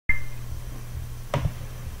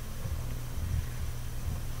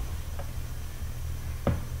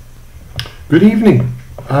Good evening.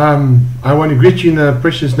 I want to greet you in the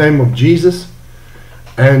precious name of Jesus.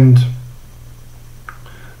 And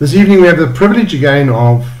this evening we have the privilege again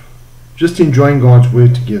of just enjoying God's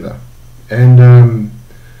Word together. And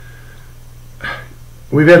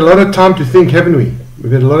we've had a lot of time to think, haven't we?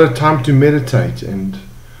 We've had a lot of time to meditate and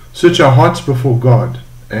search our hearts before God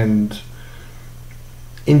and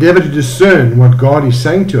endeavor to discern what God is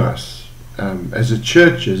saying to us as a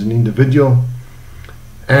church, as an individual.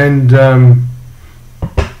 And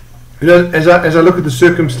as I look at the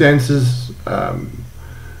circumstances, I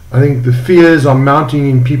think the fears are mounting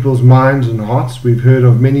in people's minds and hearts. We've heard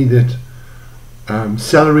of many that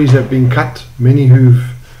salaries have been cut, many who've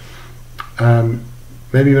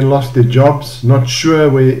maybe even lost their jobs, not sure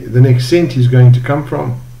where the next cent is going to come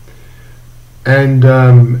from, and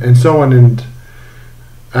so on.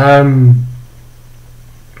 And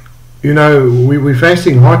we're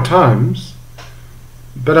facing hard times.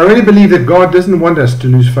 But I really believe that God doesn't want us to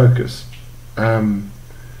lose focus.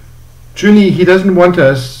 Truly, He doesn't want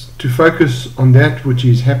us to focus on that which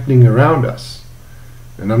is happening around us.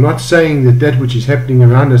 And I'm not saying that that which is happening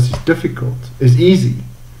around us is difficult, is easy.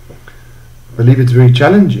 I believe it's very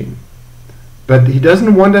challenging. But He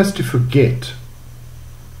doesn't want us to forget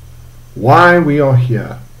why we are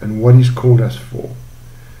here and what He's called us for.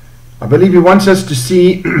 I believe He wants us to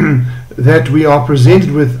see that we are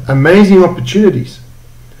presented with amazing opportunities.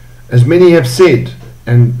 As many have said,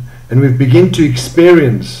 and we've begun to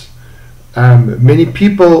experience many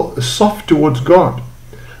people soft towards God.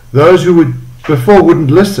 Those who before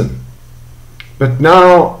wouldn't listen, but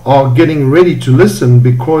now are getting ready to listen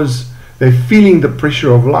because they're feeling the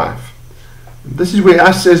pressure of life. This is where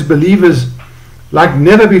us as believers, like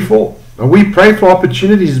never before, and we pray for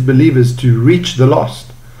opportunities as believers to reach the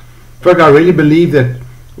lost. Folks, I really believe that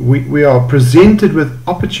we are presented with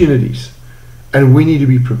opportunities, and we need to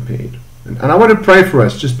be prepared. And I want to pray for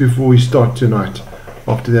us just before we start tonight,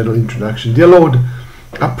 after that little introduction. Dear Lord,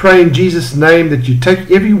 I pray in Jesus' name that you take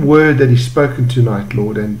every word that is spoken tonight,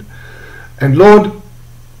 Lord, and Lord,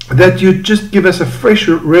 that you just give us a fresh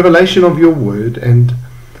revelation of your word, and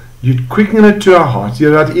you'd quicken it to our hearts.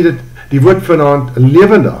 Here dat u die woord vanaand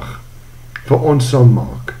lewendig vir ons sal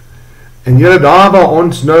maak. En Here, daar waar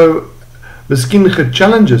ons nou miskien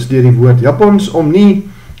gechallenged is deur die woord, help ons om nie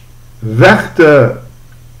weg te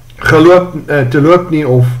loop nie,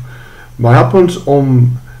 maar help ons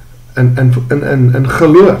om in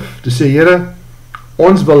geloof te sê, Here,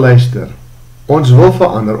 ons wil luister, ons wil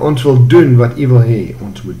verander, ons wil doen wat U wil hê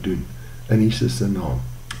ons moet doen, in Jesus se naam,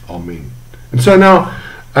 amen. And so now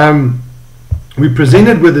we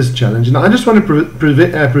presented with this challenge, and I just want to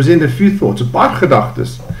present a few thoughts, 'n paar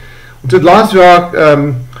gedagtes. Ons het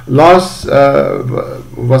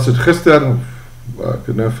was het gister, ek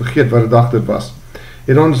het nou vergeet wat die dag dit was,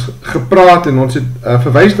 het ons gepraat en ons het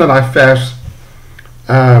verwys na die vers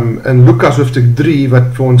in Lukas hoofstuk 3 wat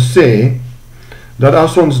vir ons sê dat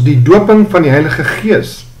as ons die doping van die Heilige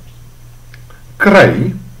Gees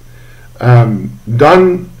kry,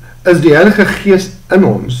 dan is die Heilige Gees in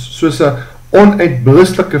ons soos 'n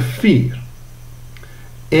onuitblusselike vuur.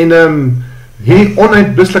 En hierdie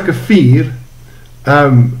onuitblusselike vuur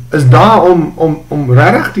is daar om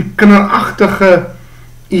regtig die kinderagtige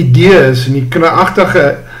idees en die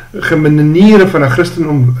kinderagtige maniere van 'n Christen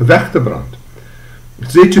om weg te brand.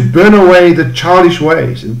 It's there to burn away the childish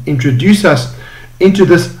ways and introduce us into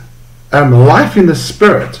this life in the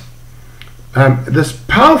Spirit, this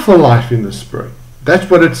powerful life in the Spirit. That's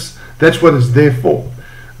what it's there for.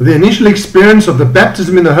 The initial experience of the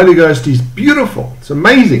baptism in the Holy Ghost is beautiful. It's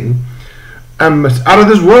amazing. It's out of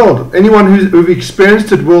this world. Anyone who've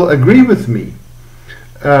experienced it will agree with me.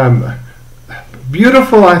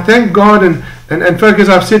 Beautiful. I thank God, and folks, as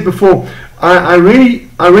I've said before, I really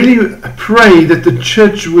pray that the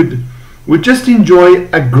church would just enjoy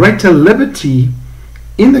a greater liberty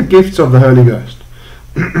in the gifts of the Holy Ghost,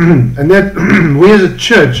 and that we as a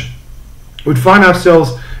church would find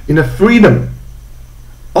ourselves in a freedom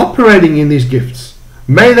operating in these gifts.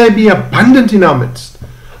 May they be abundant in our midst.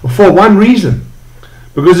 For one reason,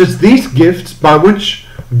 because it's these gifts by which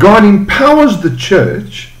God empowers the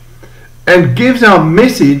church and gives our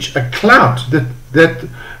message a clout that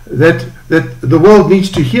the world needs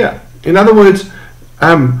to hear. In other words,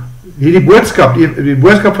 die boodskap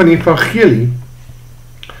van die evangelie,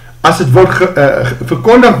 as dit word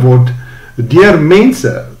verkondig word deur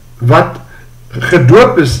mense wat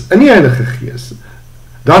gedoop is in die Heilige Gees,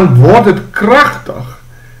 dan word dit kragtig.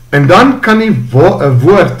 En dan kan die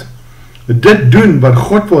woord dit doen wat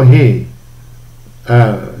God wil hê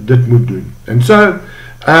dit moet doen. And so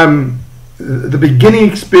the beginning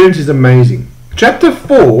experience is amazing. Chapter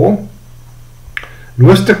 4 in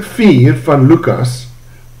hoofstuk 4 van Lukas.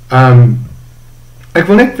 Ek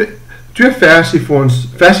wil net twee versies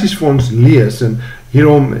vir ons lees en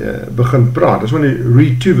hierom begin praat. I just want to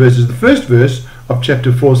read two verses. The first verse of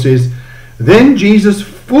chapter 4 says, Then Jesus,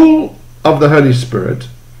 full of the Holy Spirit,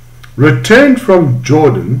 returned from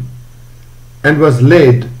Jordan and was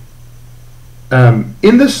led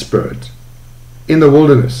in the Spirit in the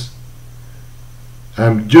wilderness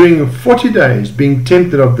during 40 days, being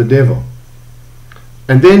tempted of the devil.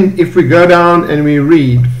 And then if we go down and we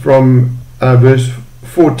read from verse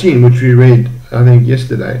 14, which we read I think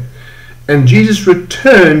yesterday, and Jesus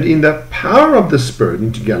returned in the power of the Spirit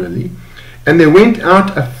into Galilee, and there went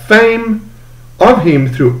out a fame of him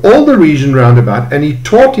through all the region round about, and he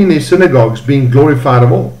taught in their synagogues, being glorified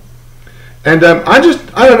of all. And I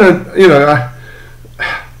don't know, you know,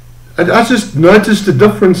 I just noticed the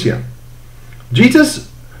difference here. Jesus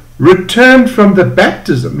returned from the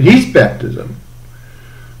baptism, his baptism,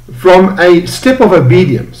 from a step of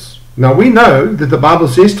obedience. Now we know that the Bible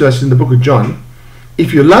says to us in the book of John,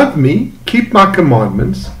 if you love me, keep my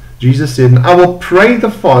commandments, Jesus said, and I will pray the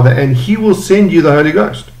Father, and he will send you the Holy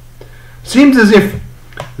Ghost. Seems as if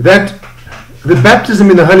that the baptism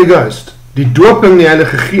in the Holy Ghost, die doop in die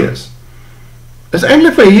Heilige Gees, is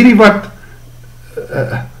eintlik vir hierdie wat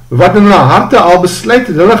in hulle harte al besluit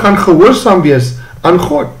het, hulle gaan gehoorsaam wees aan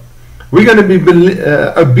God. We're going to be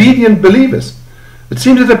obedient believers. It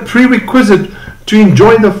seems that the prerequisite to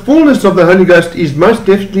enjoy the fullness of the Holy Ghost is most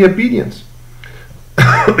definitely obedience.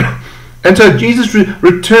 And so Jesus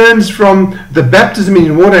returns from the baptism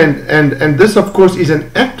in water, and this of course is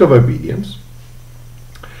an act of obedience.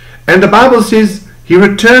 And the Bible says he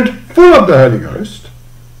returned full of the Holy Ghost,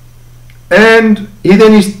 and he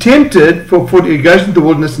then is tempted for 40, he goes into the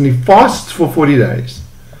wilderness and he fasts for 40 days.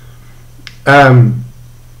 And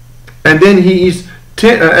then he is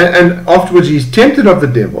and afterwards he is tempted of the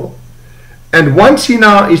devil. And once he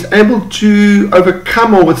now is able to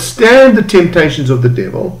overcome or withstand the temptations of the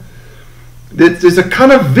devil, there's a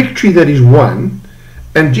kind of victory that is won.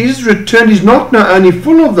 And Jesus returned. He's not now only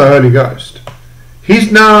full of the Holy Ghost,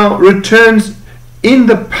 he's now returns in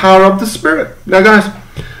the power of the Spirit. Now guys,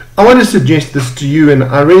 I want to suggest this to you, and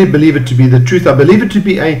I really believe it to be the truth. I believe it to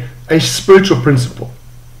be a spiritual principle.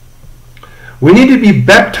 We need to be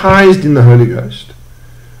baptized in the Holy Ghost,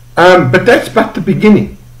 but that's but the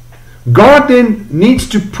beginning. God then needs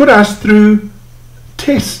to put us through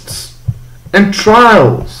tests and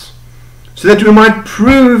trials so that we might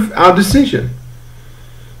prove our decision.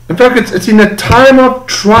 In fact, it's in a time of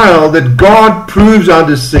trial that God proves our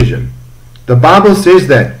decision. The Bible says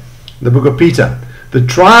that in the book of Peter, the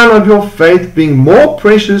trial of your faith being more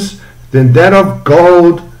precious than that of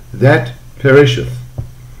gold that perisheth.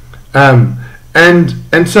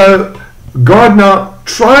 And so God now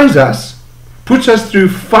tries us, puts us through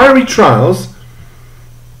fiery trials,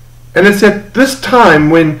 and it's at this time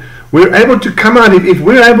when we're able to come out. If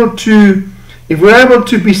we're able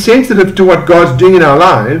to be sensitive to what God's doing in our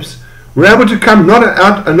lives, we're able to come not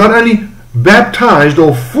only baptized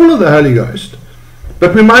or full of the Holy Ghost,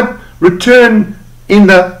 but we might return in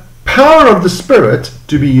the power of the Spirit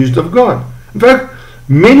to be used of God. In fact,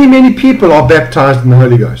 many people are baptized in the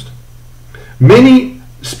Holy Ghost. Many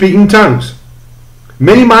speak in tongues.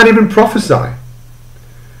 Many might even prophesy.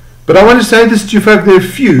 But I want to say this to you folks, there are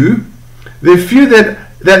few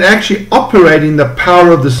that actually operate in the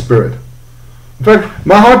power of the Spirit. In fact,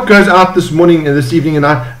 my heart goes out this morning and this evening,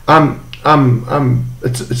 and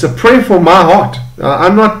it's a prayer for my heart.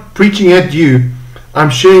 I'm not preaching at you, I'm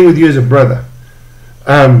sharing with you as a brother.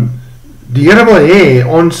 Die Here wil hê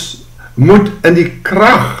ons moet in die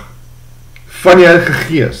krag van die Heilige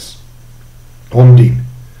Gees hom dien.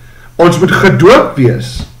 Ons moet gedoop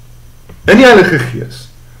wees in die Heilige Gees.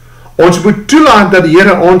 Ons moet toelaat dat die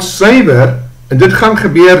Here ons suiwer, en dit gaan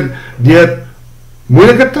gebeur deur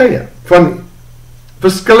moeilike tye van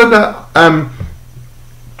verskillende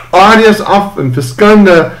areas af, en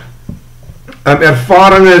verskillende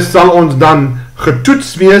ervarings sal ons dan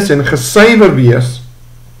getoets wees en gesuiwer wees.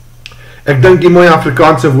 Ek dink die mooie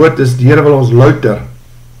Afrikaanse woord is, die Here wil ons louter.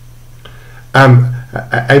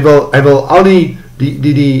 Hy wil al he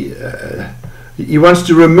wants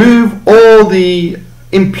to remove all the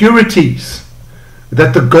impurities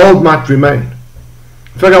that the gold might remain.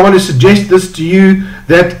 In fact, I want to suggest this to you,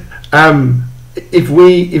 that if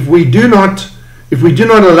we do not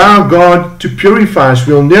allow God to purify us,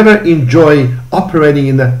 we'll never enjoy operating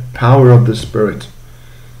in the power of the Spirit.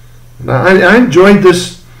 Now, I enjoyed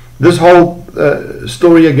this whole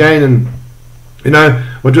story again, and you know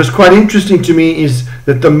what was quite interesting to me is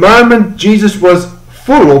that the moment Jesus was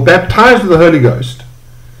full or baptized with the Holy Ghost,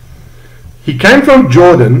 he came from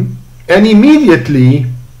Jordan, and immediately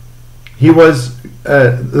he was,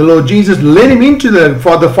 the Lord Jesus led him into the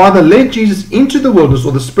Father led Jesus into the wilderness,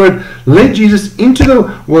 or the Spirit led Jesus into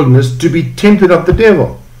the wilderness to be tempted of the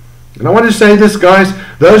devil. And I want to say this, guys,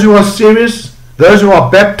 those who are serious, those who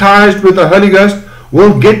are baptized with the Holy Ghost,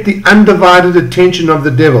 will get the undivided attention of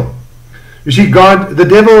the devil. You see, the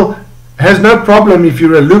devil has no problem if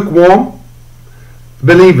you're a lukewarm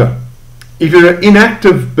believer. If you're an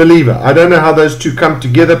inactive believer, I don't know how those two come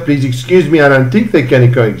together. Please excuse me, I don't think they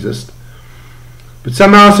can coexist. But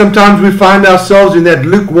somehow, sometimes we find ourselves in that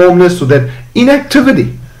lukewarmness or that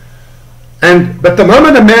inactivity. But the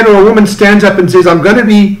moment a man or a woman stands up and says, I'm going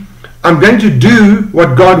to do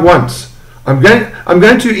what God wants. I'm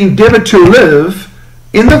going to endeavor to live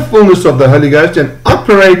in the fullness of the Holy Ghost and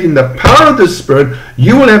operate in the power of the Spirit,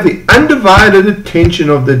 you will have the undivided attention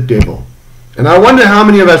of the devil. And I wonder how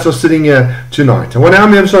many of us are sitting here tonight. I wonder how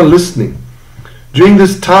many of us are listening during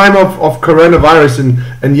this time of coronavirus,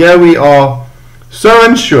 and here we are so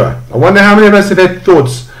unsure. I wonder how many of us have had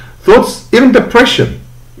thoughts, even depression.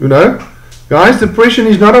 You know, guys, depression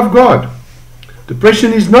is not of God.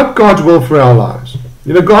 Depression is not God's will for our lives.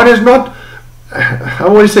 You know, God has not, I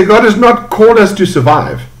always say, God has not called us to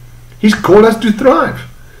survive. He's called us to thrive.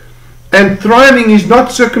 And thriving is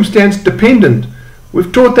not circumstance dependent.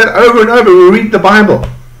 We've taught that over and over. We read the Bible.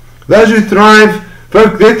 Those who thrive,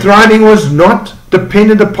 folk, their thriving was not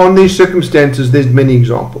dependent upon their circumstances. There's many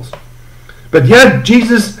examples. But yet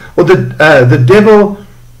Jesus, or the devil,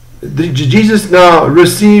 Jesus now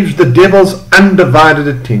receives the devil's undivided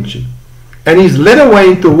attention. And he's led away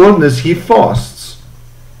into the wilderness. He fasts.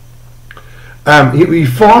 He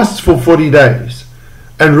fasts for 40 days.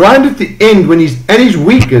 And right at the end, when he's at his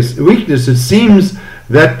weakness, it seems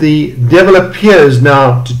that the devil appears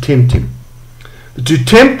now to tempt him. To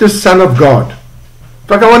tempt the Son of God. In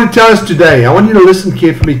fact, I want to tell us today, I want you to listen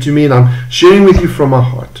carefully to me, and I'm sharing with you from my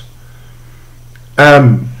heart.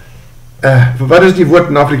 Wat is die woord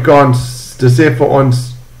in Afrikaans te sê vir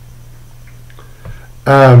ons?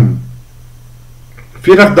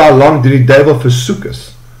 40 dae lang deur die duiwel versoek is.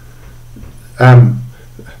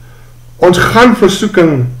 Ons gaan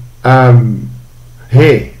versoeking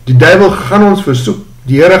hê. Die duiwel gaan ons versoek.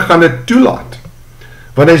 Die Here gaan dit toelaat,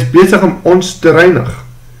 want hy is besig om ons te reinig.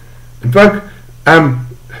 In fact,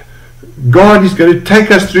 God is going to take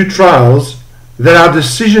us through trials that our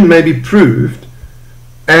decision may be proved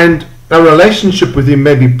and our relationship with Him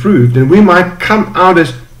may be proved, and we might come out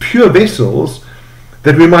as pure vessels,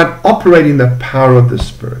 that we might operate in the power of the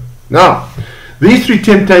Spirit. Now, these three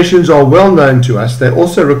temptations are well known to us. They're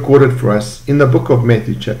also recorded for us in the book of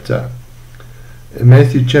Matthew chapter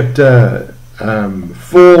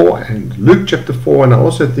 4 and Luke chapter 4, and I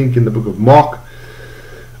also think in the book of Mark.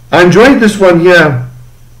 I enjoyed this one here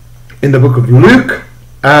in the book of Luke,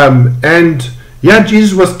 and yeah,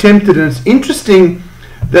 Jesus was tempted, and it's interesting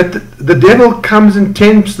that the devil comes and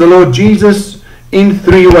tempts the Lord Jesus in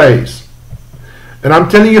 3 ways. And I'm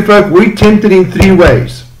telling you, folk, we're tempted in 3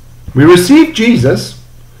 ways. We receive Jesus.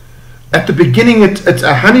 At the beginning, it's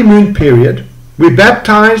a honeymoon period. We're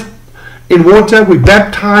baptized in water. We're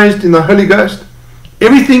baptized in the Holy Ghost.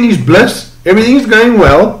 Everything is bliss. Everything is going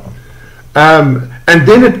well. And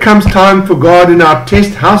then it comes time for God in our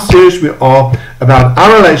test, how serious we are about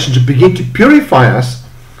our relationship, begin to purify us,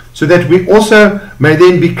 so that we also may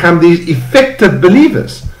then become these effective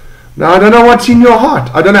believers. Now, I don't know what's in your heart.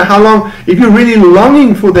 I don't know how long, if you're really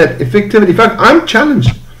longing for that effectivity. In fact, I'm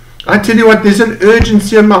challenged. I tell you what, there's an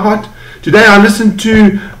urgency in my heart. Today I listened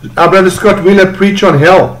to our brother Scott Wheeler preach on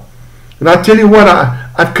hell. And I tell you what,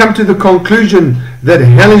 I've come to the conclusion that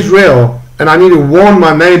hell is real, and I need to warn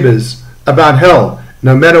my neighbors about hell,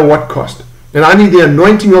 no matter what cost. And I need the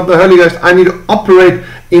anointing of the Holy Ghost. I need to operate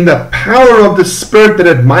in the power of the Spirit, that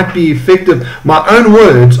it might be effective. My own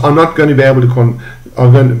words are not going to be able to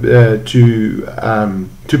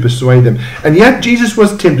persuade them. And yet Jesus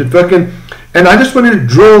was tempted. And I just wanted to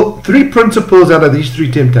draw 3 principles out of these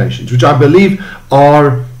 3 temptations, which I believe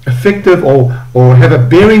are effective or have a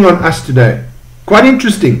bearing on us today. Quite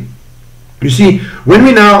interesting. You see, when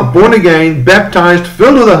we're now born again, baptized,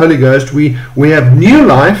 filled with the Holy Ghost, we have new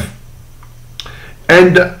life.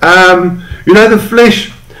 And you know, the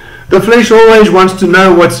flesh always wants to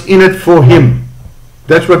know what's in it for him.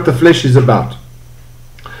 That's what the flesh is about.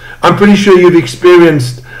 I'm pretty sure you've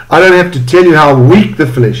experienced, I don't have to tell you how weak the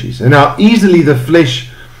flesh is, and how easily the flesh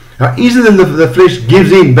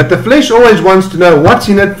gives in. But the flesh always wants to know what's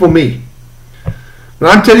in it for me. And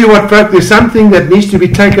I'll tell you what, folk, there's something that needs to be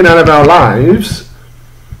taken out of our lives,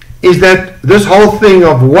 is that this whole thing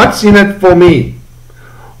of what's in it for me,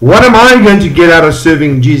 What am I going to get out of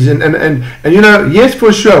serving Jesus? And you know, yes,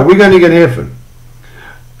 for sure, we're going to get heaven.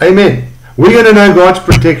 Amen. We're going to know God's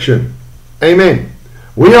protection. Amen.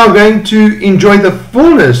 We are going to enjoy the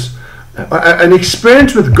fullness, an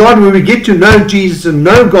experience with God where we get to know Jesus and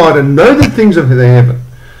know God and know the things of the heaven.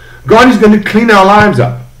 God is going to clean our lives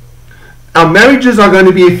up. Our marriages are going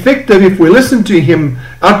to be effective if we listen to Him.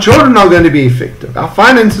 Our children are going to be effective. Our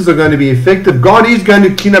finances are going to be effective. God is going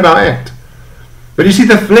to clean up our act. But you see,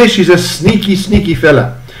 the flesh is a sneaky, sneaky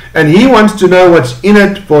fella. And he wants to know what's in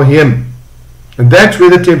it for him. And that's where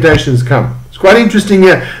the temptations come. It's quite interesting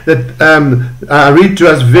here that I read to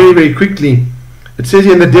us very, very quickly. It says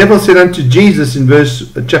here, and the devil said unto Jesus in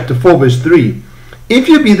chapter 4, verse 3, if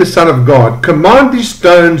you be the Son of God, command these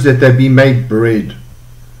stones that they be made bread.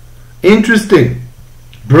 Interesting.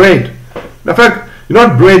 Bread. Now, folks, you know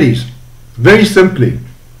what bread is? Very simply,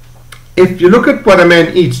 if you look at what a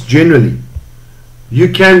man eats generally,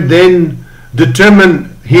 you can then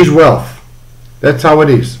determine his wealth. That's how it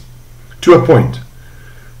is, to a point.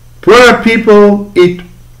 Poorer people eat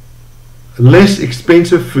less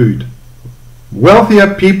expensive food.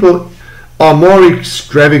 Wealthier people are more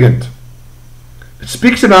extravagant. It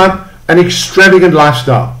speaks about an extravagant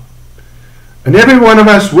lifestyle. And every one of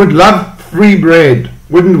us would love free bread,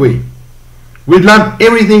 wouldn't we? We'd love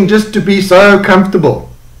everything just to be so comfortable.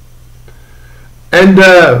 And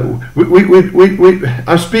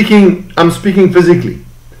I'm speaking physically.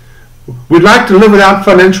 We'd like to live without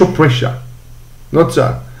financial pressure. Not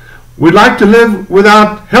so. We'd like to live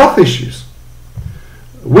without health issues.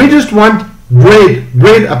 We just want bread,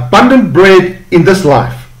 abundant bread in this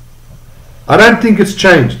life. I don't think it's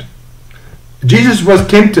changed. Jesus was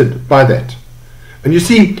tempted by that. And you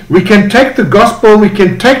see, we can take the gospel, we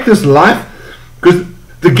can take this life, because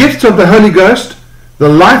the gifts of the Holy Ghost, the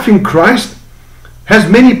life in Christ, has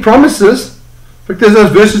many promises. In fact, there's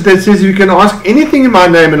those verses that says you can ask anything in my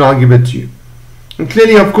name and I'll give it to you. And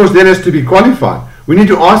clearly, of course, that has to be qualified. We need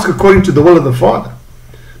to ask according to the will of the Father.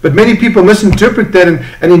 But many people misinterpret that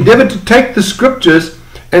and endeavor to take the scriptures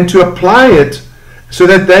and to apply it so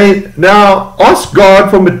that they now ask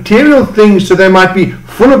God for material things so they might be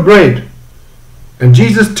full of bread. And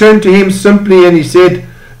Jesus turned to him simply and he said,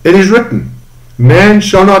 it is written, man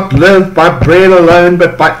shall not live by bread alone,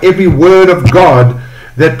 but by every word of God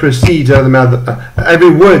that proceeds out of the mouth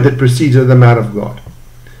every word that proceeds out of the mouth of God.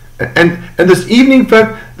 And this evening,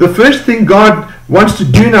 folks, the first thing God wants to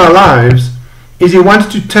do in our lives is he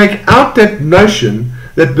wants to take out that notion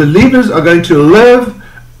that believers are going to live,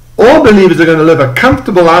 all believers are going to live a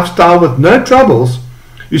comfortable lifestyle with no troubles.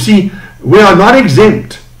 You see, we are not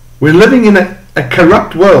exempt. We're living in a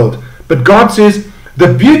corrupt world. But God says,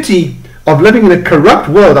 the beauty of living in a corrupt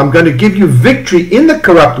world, I'm going to give you victory in the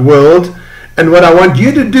corrupt world. And what I want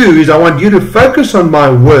you to do is I want you to focus on my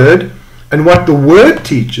word and what the word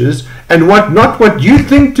teaches and not what you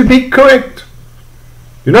think to be correct.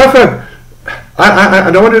 You know, folks, I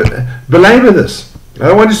don't want to belabor this. I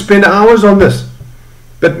don't want to spend hours on this.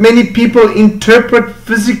 But many people interpret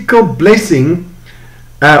physical blessing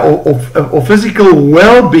or physical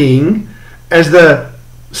well-being as the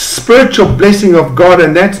spiritual blessing of God,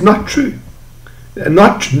 and that's not true.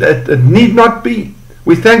 It need not be.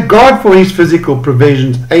 We thank God for his physical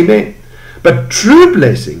provisions. Amen. But true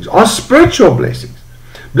blessings are spiritual blessings.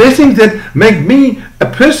 Blessings that make me a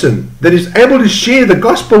person that is able to share the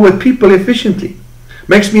gospel with people efficiently.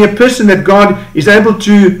 Makes me a person that God is able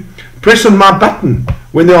to press on my button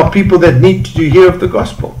when there are people that need to hear of the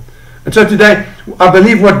gospel. And so today, I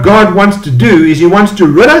believe what God wants to do is he wants to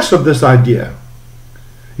rid us of this idea.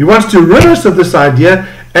 He wants to rid us of this idea,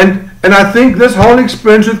 and I think this whole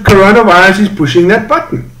experience with coronavirus is pushing that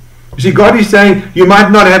button. You see, God is saying, you might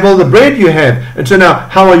not have all the bread you have, and so now,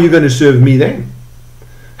 how are you going to serve me then?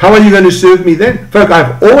 How are you going to serve me then? Folks,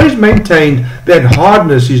 I've always maintained that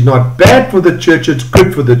hardness is not bad for the church, it's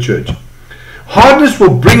good for the church. Hardness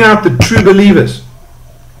will bring out the true believers.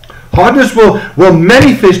 Hardness will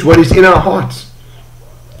manifest what is in our hearts.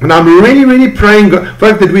 And I'm really, really praying,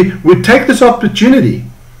 folks, that we take this opportunity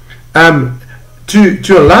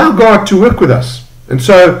to allow God to work with us. And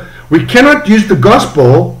so we cannot use the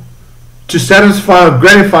gospel to satisfy or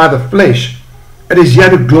gratify the flesh. It is yet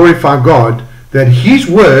to glorify God, that his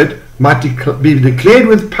word might be declared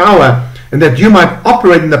with power, and that you might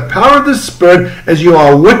operate in the power of the Spirit as you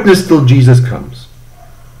are a witness till Jesus comes.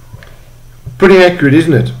 Pretty accurate,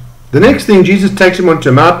 isn't it? The next thing, Jesus takes him onto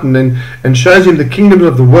a mountain and shows him the kingdom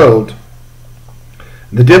of the world.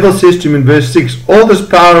 The devil says to him in verse 6, all this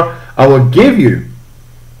power I will give you,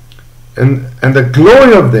 and the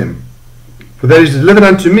glory of them, for that is delivered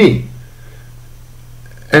unto me.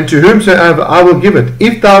 and to whomsoever I will give it.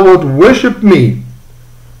 If thou wilt worship me,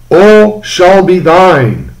 all shall be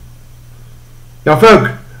thine. Now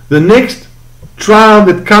folk, the next trial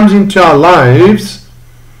that comes into our lives,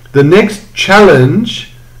 the next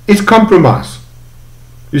challenge is compromise.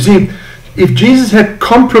 You see, if Jesus had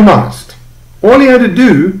compromised, all he had to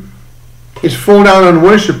do is fall down and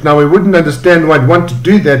worship. Now we wouldn't understand why I'd want to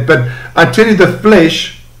do that, but I tell you, the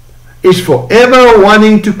flesh is forever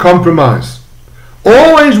wanting to compromise,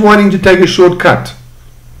 always wanting to take a shortcut.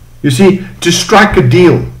 You see, to strike a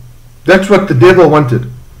deal. That's what the devil wanted.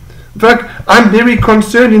 In fact, I'm very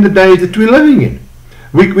concerned in the days that we're living in.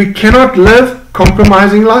 We cannot live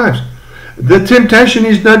compromising lives. The temptation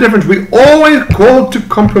is no different. We're always called to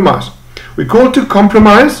compromise. We're called to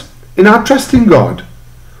compromise in our trust in God.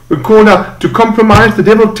 We're called to compromise. The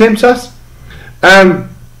devil tempts us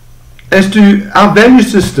as to our value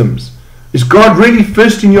systems. Is God really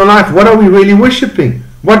first in your life? What are we really worshipping?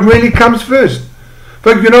 What really comes first?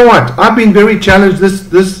 But you know what? I've been very challenged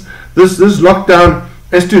this lockdown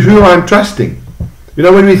as to who I'm trusting. You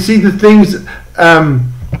know, when we see the things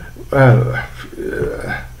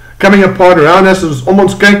coming apart around us, ons om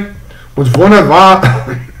ons kyk, ons wonder waar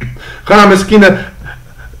gaan daar miskien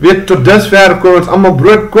weet tot dusver kon ons almal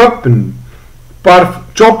brood koop en paar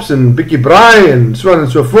chops en bietjie braai en so on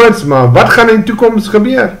and so forth, maar wat gaan in die toekoms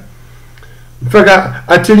gebeur? In fact,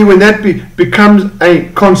 I tell you, when that becomes a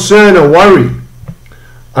concern, a worry,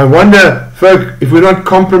 I wonder, folk, if we're not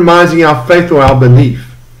compromising our faith or our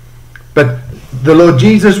belief. But the Lord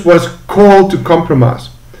Jesus was called to compromise.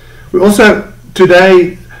 We're also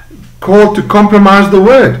today called to compromise the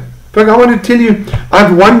word. Folk, I want to tell you,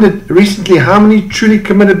 I've wondered recently how many truly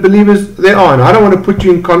committed believers there are, and I don't want to put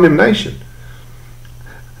you in condemnation.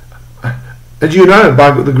 As you know,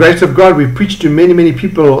 by the grace of God, we preach to many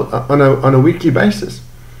people on a weekly basis.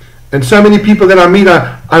 And so many people that I meet,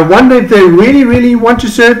 I wonder if they really want to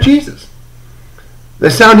serve Jesus. They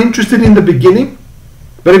sound interested in the beginning,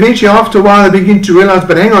 but eventually after a while they begin to realize,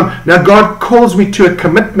 but hang on, now God calls me to a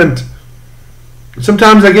commitment.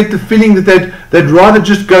 Sometimes I get the feeling that they'd rather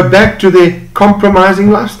just go back to their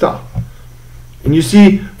compromising lifestyle. And you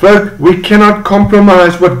see, folk, we cannot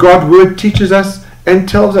compromise what God's word teaches us and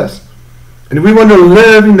tells us. And if we want to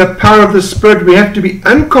live in the power of the Spirit, we have to be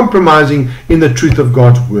uncompromising in the truth of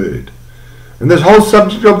God's word. And this whole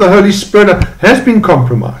subject of the Holy Spirit has been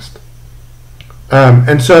compromised.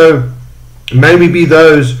 And so may we be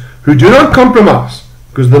those who do not compromise.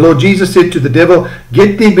 Because the Lord Jesus said to the devil,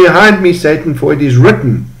 "Get thee behind me, Satan, for it is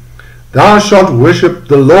written, Thou shalt worship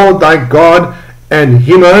the Lord thy God, and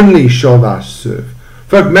him only shalt thou serve."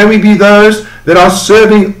 Folk, may we be those that are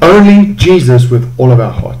serving only Jesus with all of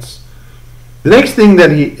our hearts. The next thing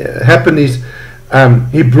that happened is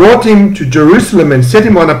he brought him to Jerusalem and set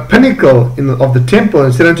him on a pinnacle of the temple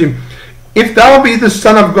and said unto him, "If thou be the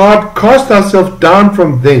Son of God, cast thyself down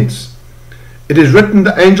from thence. It is written,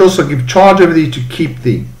 the angels shall give charge over thee to keep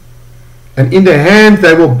thee. And in their hands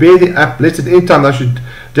they will bear thee up, lest at any time thou should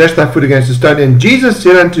dash thy foot against a stone." And Jesus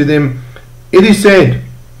said unto them, "It is said,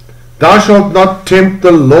 Thou shalt not tempt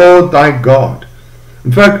the Lord thy God."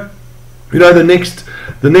 In fact, you know, the next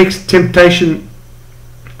temptation,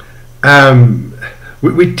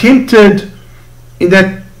 we're tempted in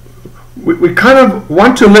that we kind of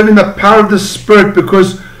want to live in the power of the Spirit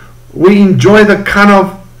because we enjoy the kind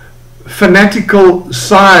of fanatical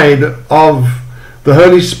side of the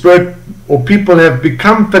Holy Spirit, or people have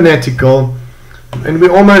become fanatical, and we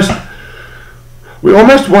almost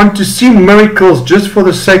want to see miracles just for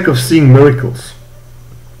the sake of seeing miracles.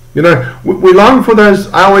 You know, we long for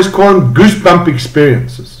those, I always call them goosebump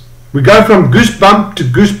experiences. We go from goosebump to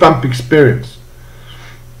goosebump experience.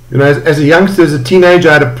 You know, as a youngster, as a teenager,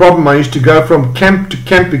 I had a problem. I used to go from camp to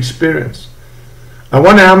camp experience. I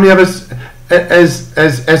wonder how many of us as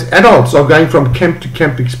adults are going from camp to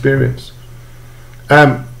camp experience.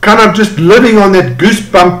 Kind of just living on that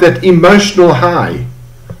goosebump, that emotional high.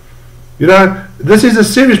 You know, this is a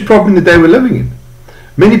serious problem the day we're living in.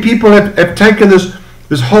 Many people have taken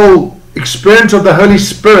this whole experience of the Holy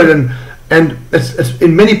Spirit and it's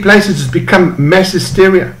in many places it's become mass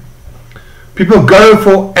hysteria. People go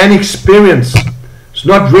for an experience. It's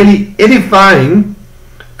not really edifying.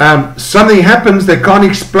 Something happens, they can't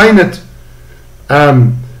explain it.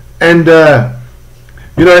 You know,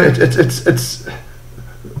 it's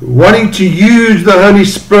wanting to use the Holy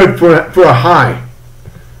Spirit for a high.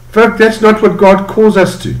 In fact, that's not what God calls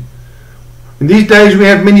us to. In these days we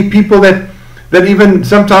have many people that even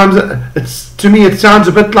sometimes, to me it sounds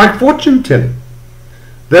a bit like fortune telling.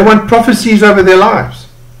 They want prophecies over their lives.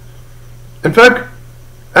 In fact,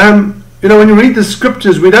 when you read the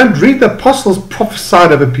scriptures, we don't read the apostles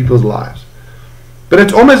prophesied over people's lives. But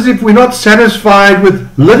it's almost as if we're not satisfied with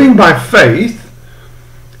living by faith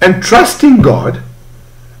and trusting God,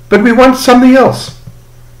 but we want something else.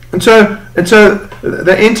 And so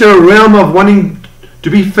they enter a realm of wanting to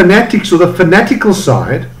be fanatics, or the fanatical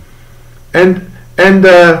side, and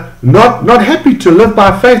not happy to live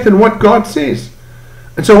by faith in what God says.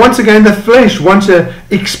 And so once again, the flesh wants an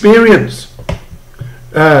experience.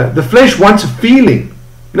 The flesh wants a feeling.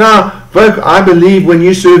 Now, folk, I believe when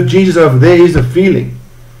you serve Jesus over there is a feeling.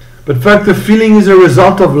 But folk, the feeling is a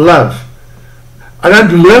result of love. I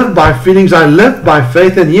don't live by feelings, I live by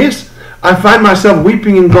faith. And yes, I find myself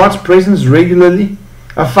weeping in God's presence regularly.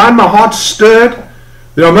 I find my heart stirred.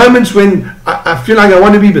 There are moments when I feel like I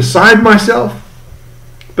want to be beside myself.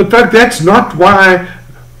 But folk, that's not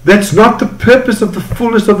the purpose of the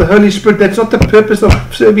fullness of the Holy Spirit. That's not the purpose of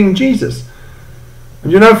serving Jesus.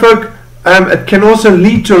 And folk, it can also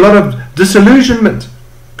lead to a lot of disillusionment,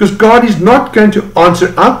 because God is not going to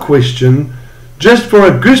answer our question just for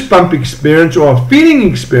a goosebump experience or a feeling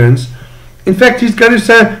experience. In fact, He's going to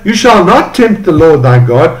say, you shall not tempt the Lord thy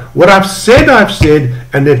God. What I've said,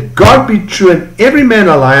 and let God be true and every man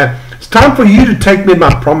a liar. It's time for you to take me at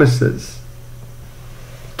my promises.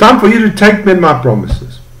 It's time for you to take me at my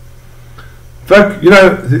promises. Folk,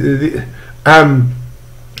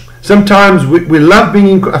 sometimes we love being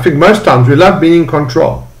in, I think most times we love being in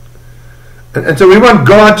control. And so we want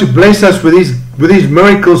God to bless us with these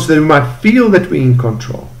miracles so that we might feel that we're in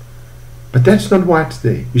control. But that's not why it's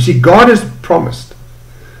there. You see, God has promised.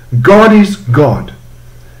 God is God.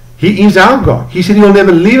 He is our God. He said He'll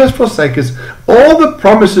never leave us, forsake us. All the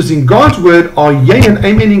promises in God's word are yea and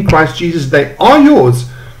amen in Christ Jesus. They are yours.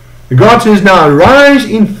 God says, now arise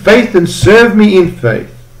in faith and serve me in faith.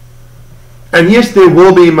 And yes, there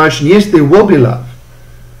will be emotion. Yes, there will be love.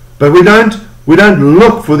 But we don't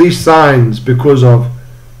look for these signs because of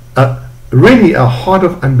really a heart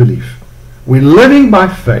of unbelief. We're living by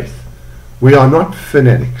faith. We are not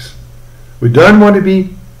fanatics. We don't want to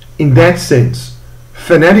be, in that sense,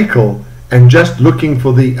 fanatical and just looking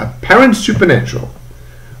for the apparent supernatural,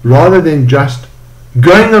 rather than just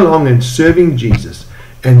going along and serving Jesus.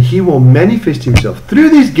 And He will manifest Himself through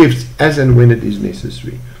these gifts as and when it is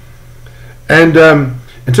necessary. And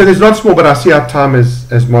so there's lots more, but I see our time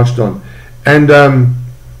has marched on. And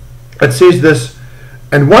it says this,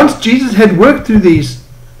 and once Jesus had worked through these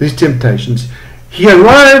temptations, He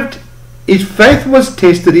arrived, His faith was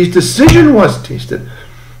tested, His decision was tested.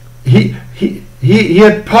 He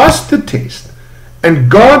had passed the test, and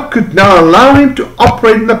God could now allow Him to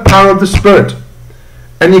operate in the power of the Spirit.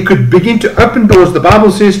 And He could begin to open doors. The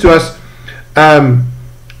Bible says to us,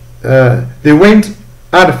 there went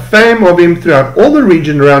out a fame of Him throughout all the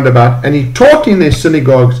region round about, and He taught in their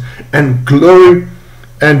synagogues, and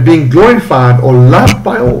being glorified or loved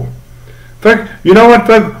by all. In fact, you know what,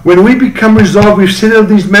 folks? When we become resolved, we've settled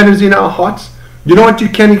these matters in our hearts. You know what you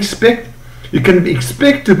can expect? You can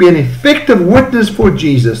expect to be an effective witness for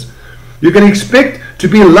Jesus. You can expect to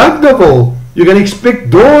be loved of all. You can expect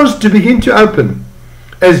doors to begin to open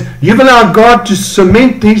as you've allowed God to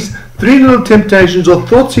cement these three little temptations or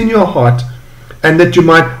thoughts in your heart, and that you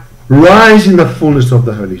might rise in the fullness of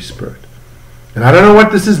the Holy Spirit. And I don't know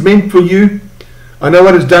what this has meant for you. I know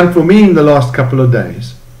what it's done for me in the last couple of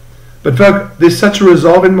days. But folks, there's such a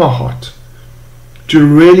resolve in my heart to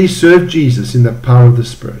really serve Jesus in the power of the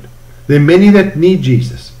Spirit. There are many that need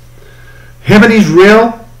Jesus. Heaven is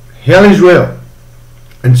real, hell is real.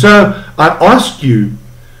 And so I ask you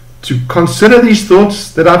to consider these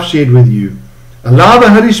thoughts that I've shared with you. Allow the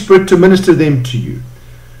Holy Spirit to minister them to you.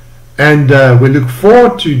 And we look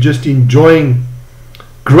forward to just enjoying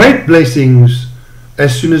great blessings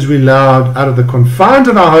as soon as we're allowed out of the confines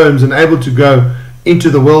of our homes and able to go into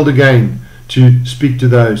the world again to speak to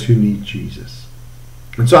those who need Jesus.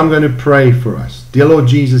 And so I'm going to pray for us. Dear Lord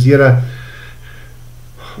Jesus, Here,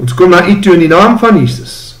 ons kom na U toe in die naam van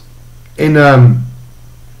Jesus. En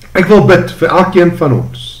ek wil bid vir elkeen van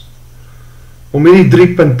ons om hierdie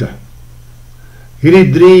 3 punte,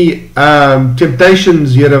 hierdie 3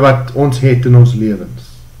 temptations, Here, wat ons het in ons lewens.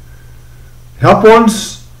 Help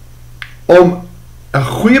ons om 'n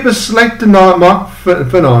goeie besluit te maak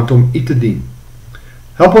vanaand om U te dien.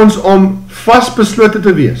 Help ons om vasbeslote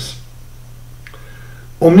te wees,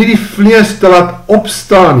 om nie die vlees te laat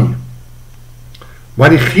opstaan nie, maar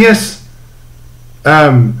die Gees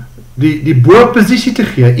die boorposisie te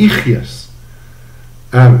gee, U Gees.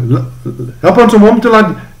 Help ons om hom te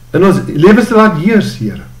laat in ons lewens te laat heers,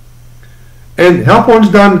 Here. En help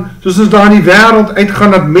ons dan, soos ons daar in die wêreld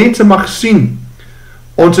uitgaan, dat mense mag sien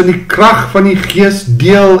ons in die krag van die Gees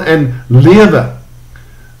deel en lewe,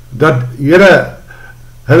 dat Here,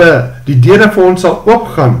 hulle die deure vir ons sal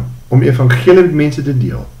oopgaan om evangelie met mense te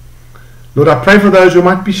deel. Lord, I pray for those who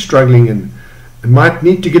might be struggling and might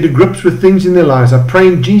need to get to grips with things in their lives. I pray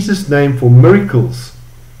in Jesus' name for miracles.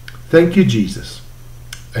 Thank you, Jesus.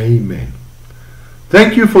 Amen.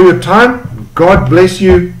 Thank you for your time. God bless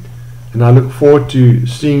you. And I look forward to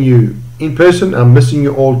seeing you in person. I'm missing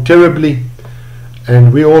you all terribly.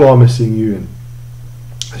 And we all are missing you. And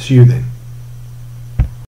see you then.